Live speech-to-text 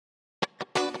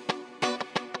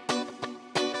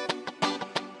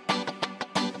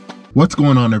What's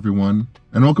going on, everyone,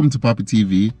 and welcome to Poppy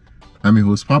TV. I'm your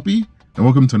host Poppy, and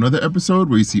welcome to another episode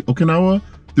where you see Okinawa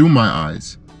through my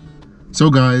eyes. So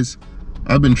guys,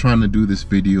 I've been trying to do this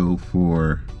video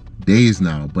for days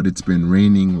now, but it's been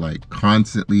raining like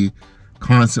constantly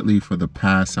for the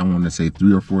past, I want to say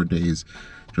 3 or 4 days.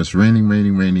 Just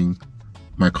raining.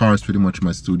 My car is pretty much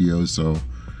my studio, so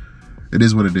it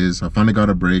is what it is. I finally got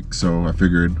a break, so I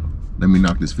figured let me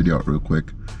knock this video out real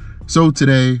quick. So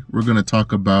today we're going to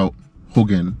talk about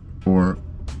Hogen, or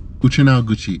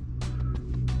Uchinaguchi,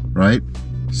 right?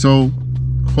 So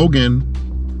Hogen,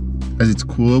 as it's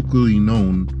colloquially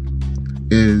known,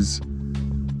 is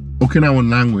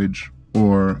Okinawan language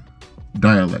or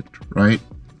dialect, right?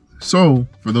 So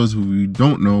for those of you who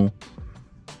don't know,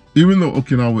 even though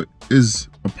Okinawa is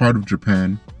a part of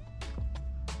Japan,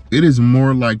 it is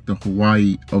more like the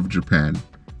Hawaii of Japan,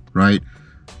 right?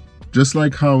 Just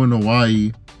like how in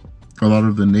Hawaii, a lot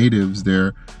of the natives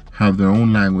there have their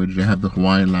own language, they have the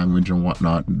Hawaiian language and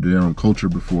whatnot, their own culture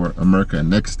before America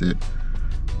annexed it.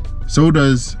 So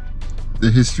does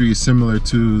the history similar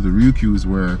to the Ryukyus,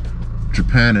 where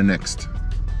Japan annexed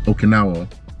Okinawa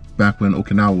back when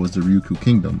Okinawa was the Ryukyu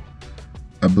kingdom.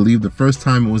 I believe the first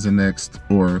time it was annexed,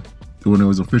 or when it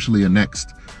was officially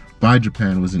annexed by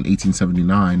Japan, was in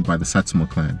 1879 by the Satsuma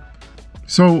clan.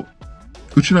 So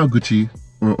Uchinaguchi,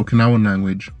 or Okinawan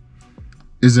language,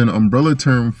 is an umbrella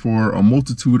term for a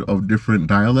multitude of different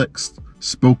dialects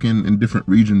spoken in different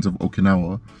regions of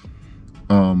Okinawa.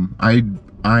 I'm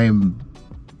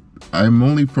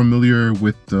only familiar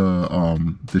with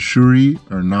the Shuri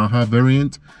or Naha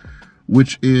variant,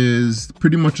 which is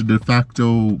pretty much a de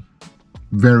facto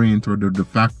variant or the de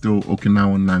facto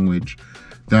Okinawan language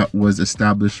that was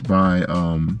established by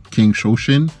King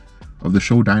Shoshin of the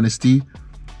Sho dynasty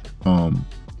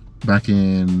back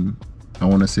in, I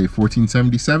want to say,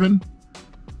 1477.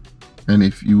 And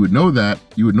if you would know that,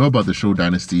 you would know about the Sho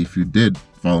dynasty if you did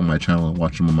follow my channel and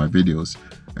watch some of my videos,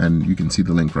 and you can see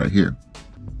the link right here.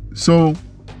 So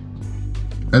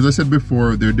as I said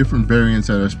before, there are different variants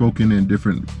that are spoken in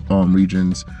different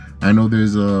regions. I know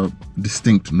there's a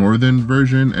distinct northern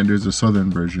version and there's a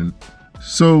southern version.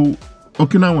 So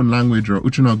Okinawan language, or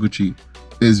Uchinaguchi,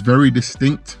 is very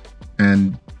distinct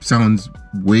and sounds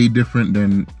way different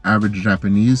than average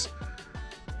Japanese.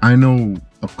 I know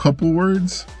a couple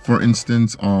words. For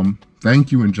instance,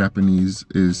 thank you in Japanese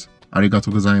is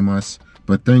arigatou gozaimasu,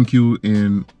 but thank you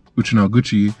in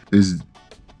Uchinaguchi is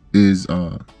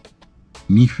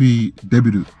nifi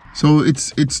debiru. So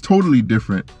it's totally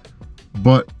different,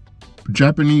 but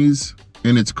Japanese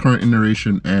in its current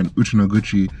iteration and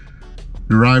Uchinaguchi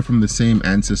derive from the same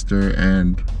ancestor,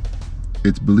 and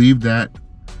it's believed that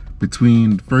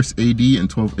between 1st AD and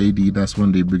 12th AD, that's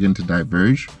when they begin to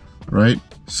diverge, right?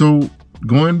 So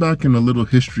going back in a little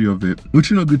history of it,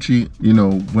 Uchinaguchi, you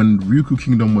know, when Ryukyu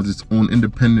Kingdom was its own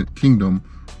independent kingdom,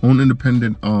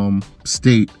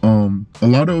 state, a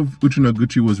lot of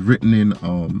Uchinaguchi was written in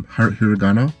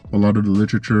hiragana. A lot of the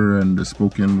literature and the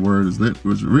spoken word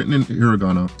was written in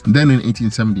hiragana. Then in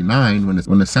 1879,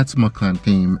 when the Satsuma clan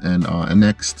came and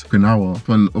annexed Okinawa,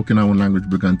 when Okinawan language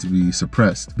began to be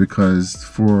suppressed, because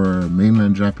for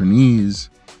mainland Japanese,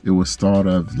 it was thought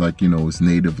of like, you know, it's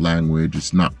native language,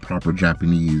 it's not proper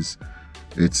Japanese,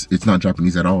 it's not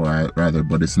Japanese at all, rather,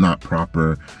 but it's not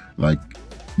proper, like,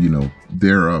 you know,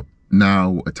 they're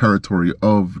now a territory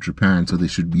of Japan, so they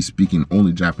should be speaking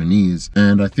only Japanese.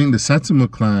 And I think the Satsuma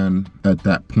clan at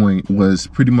that point was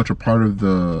pretty much a part of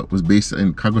was based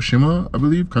in Kagoshima, I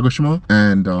believe,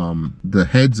 and the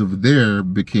heads of there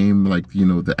became, like, you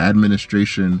know, the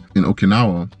administration in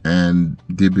Okinawa, and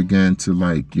they began to,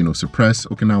 like, you know, suppress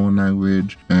Okinawan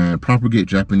language and propagate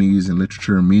Japanese in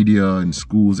literature, media, and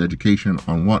schools, education,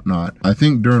 and whatnot. I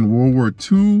think during World War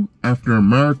II, after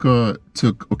America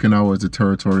took Okinawa as a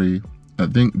territory, I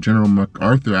think General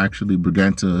MacArthur actually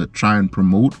began to try and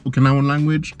promote Okinawan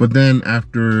language. But then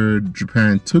after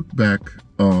Japan took back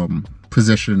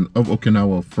possession of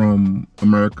Okinawa from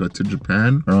America to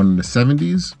Japan around the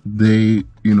 70s, they,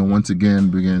 you know, once again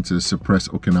began to suppress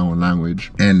Okinawan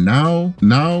language. And now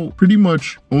pretty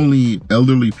much only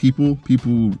elderly people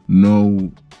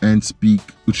know and speak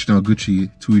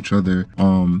Uchinaguchi to each other.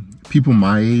 People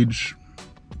my age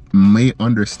may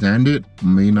understand it,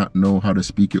 may not know how to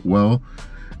speak it well.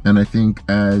 And I think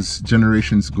as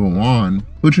generations go on,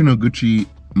 Uchinaguchi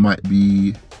might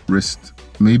be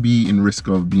in risk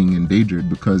of being endangered,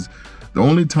 because the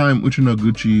only time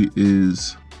Uchinaguchi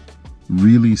is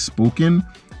really spoken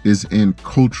is in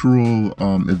cultural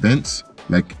events,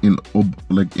 like in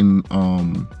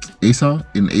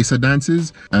Asa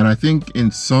dances. And I think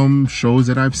in some shows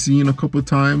that I've seen a couple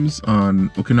times on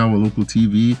Okinawa local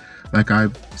TV, Like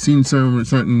I've seen some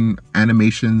certain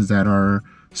animations that are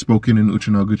spoken in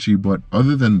Uchinaguchi, but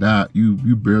other than that, you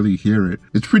barely hear it.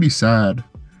 It's pretty sad.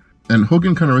 And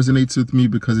Hogen kind of resonates with me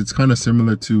because it's kind of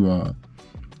similar to a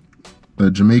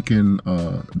Jamaican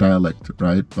dialect,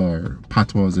 right? Or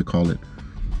patois as they call it.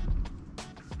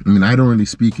 I mean, I don't really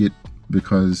speak it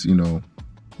because, you know,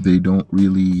 they don't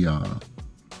really,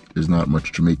 there's not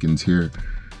much Jamaicans here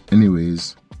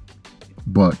anyways,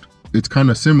 but it's kind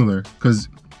of similar because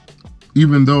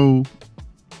even though,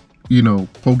 you know,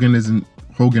 Hogen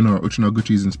or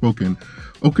Uchinaguchi isn't spoken,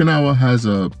 Okinawa has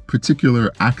a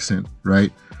particular accent,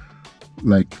 right?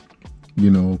 Like, you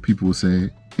know, people will say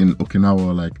in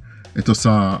Okinawa, like, eto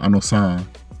sa, ano sa,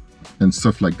 and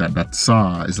stuff like that. That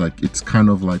sa is like, it's kind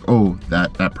of like, oh,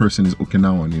 that person is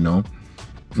Okinawan, you know,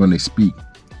 when they speak.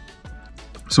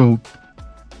 So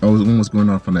I was almost going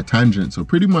off on a tangent. So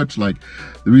pretty much like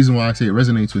the reason why I say it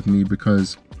resonates with me,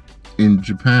 because in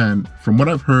Japan, from what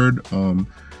I've heard,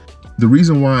 the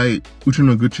reason why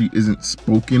Uchinaguchi isn't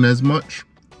spoken as much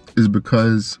is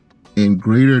because in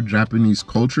greater Japanese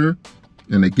culture,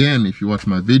 and again, if you watch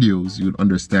my videos, you'd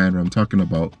understand what I'm talking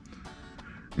about.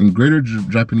 In greater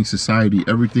Japanese society,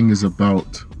 everything is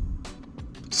about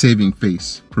saving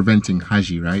face, preventing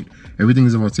haji, right? Everything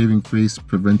is about saving face,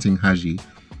 preventing haji.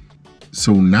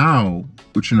 So now,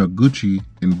 Uchinaguchi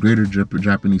in greater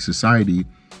Japanese society,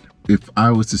 if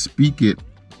I was to speak it,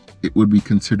 it would be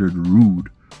considered rude,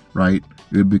 right?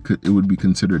 It would be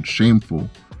considered shameful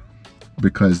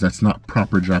because that's not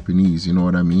proper Japanese, you know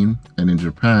what I mean? And in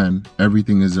Japan,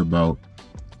 everything is about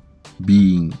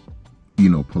being, you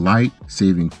know, polite,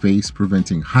 saving face,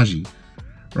 preventing haji,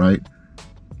 right?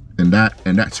 And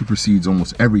that supersedes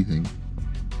almost everything.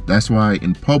 That's why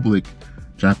in public,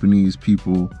 Japanese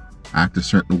people act a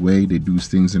certain way, they do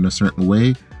things in a certain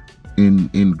way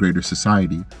in greater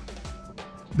society.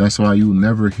 That's why you'll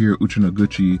never hear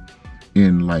Uchinaguchi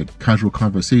in like casual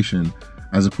conversation,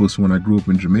 as opposed to when I grew up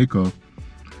in Jamaica.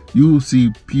 You will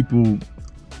see people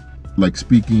like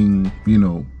speaking, you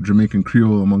know, Jamaican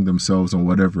Creole among themselves and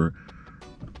whatever,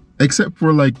 except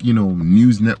for like, you know,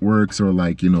 news networks or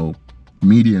like, you know,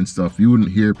 media and stuff. You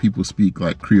wouldn't hear people speak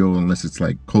like Creole unless it's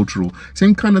like cultural.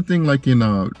 Same kind of thing like in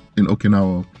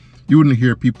Okinawa. You wouldn't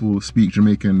hear people speak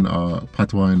Jamaican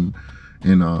patois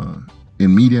in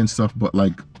media and stuff, but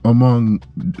like among,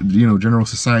 you know, general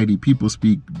society, people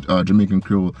speak Jamaican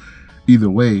Creole either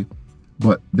way.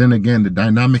 But then again, the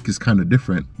dynamic is kind of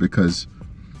different because,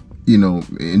 you know,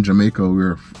 in Jamaica,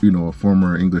 we're, you know, a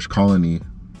former English colony,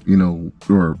 you know,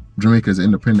 or Jamaica is an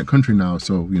independent country now.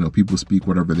 So, you know, people speak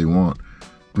whatever they want.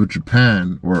 But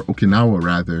Japan, or Okinawa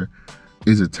rather,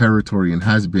 is a territory and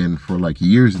has been for like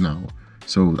years now.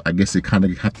 So I guess they kind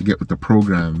of have to get with the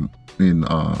program in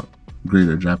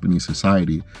greater Japanese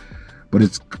society. But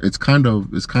it's kind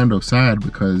of sad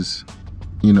because,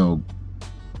 you know,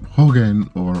 Hogen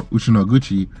or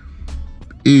Uchinaguchi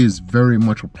is very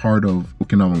much a part of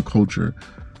Okinawan culture.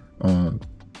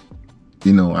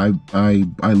 You know,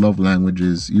 I love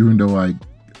languages, even though I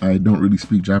don't really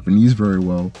speak Japanese very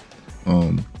well.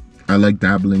 I like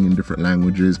dabbling in different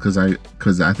languages because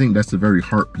I think that's the very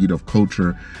heartbeat of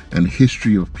culture and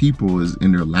history of people is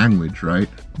in their language, right?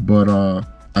 But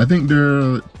I think there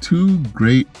are two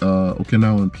great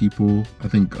Okinawan people. I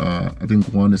think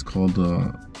one is called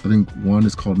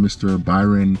Mr.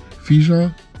 Byron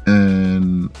Fija,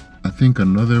 and I think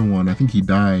another one, I think he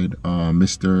died,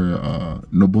 Mr.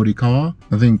 Noborikawa.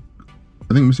 I think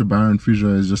Mr. Byron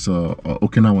Fija is just a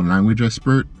Okinawan language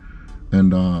expert,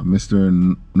 and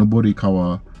Mr.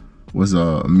 Noborikawa was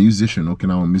a musician,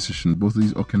 Okinawan musician. Both of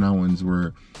these Okinawans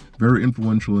were very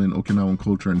influential in Okinawan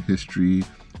culture and history,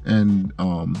 and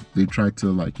they tried to,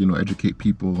 like, you know, educate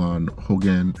people on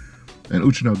Hogen and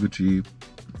Uchinaguchi,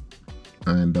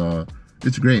 and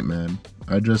it's great, man.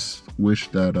 I just wish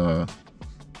that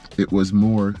it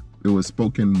was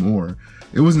spoken more.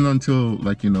 It wasn't until,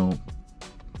 like, you know,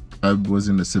 I was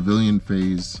in the civilian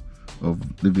phase of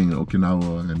living in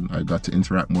Okinawa and I got to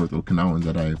interact more with Okinawans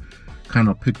that I kind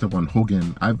of picked up on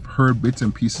Hogen. I've heard bits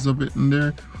and pieces of it in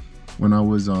there when I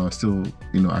was still,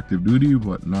 you know, active duty,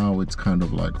 but now it's kind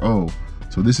of like, oh,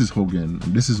 so this is Hogen,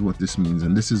 and this is what this means,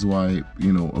 and this is why,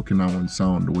 you know, Okinawans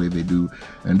sound the way they do,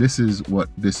 and this is what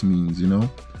this means, you know?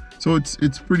 So it's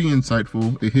pretty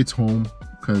insightful. It hits home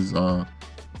because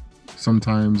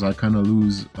sometimes I kind of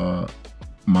lose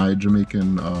my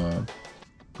Jamaican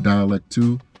dialect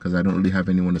too, because I don't really have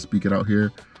anyone to speak it out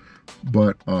here.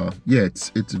 But yeah,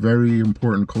 it's very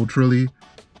important culturally.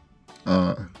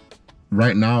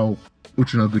 Right now,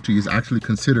 Uchinaguchi is actually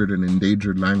considered an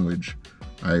endangered language.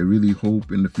 I really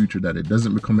hope in the future that it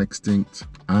doesn't become extinct.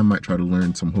 I might try to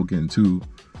learn some Hogen too.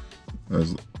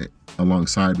 as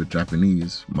alongside with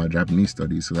Japanese, my Japanese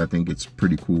studies, because I think it's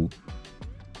pretty cool.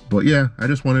 But yeah, I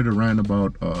just wanted to rant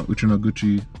about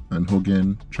Uchinaguchi and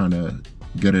Hogen, trying to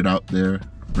get it out there,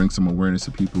 bring some awareness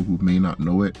to people who may not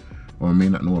know it, or may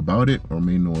not know about it, or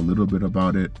may know a little bit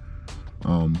about it.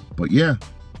 But yeah,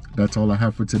 that's all I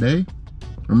have for today.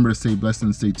 Remember to stay blessed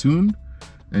and stay tuned.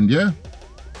 And yeah,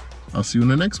 I'll see you in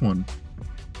the next one.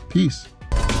 Peace.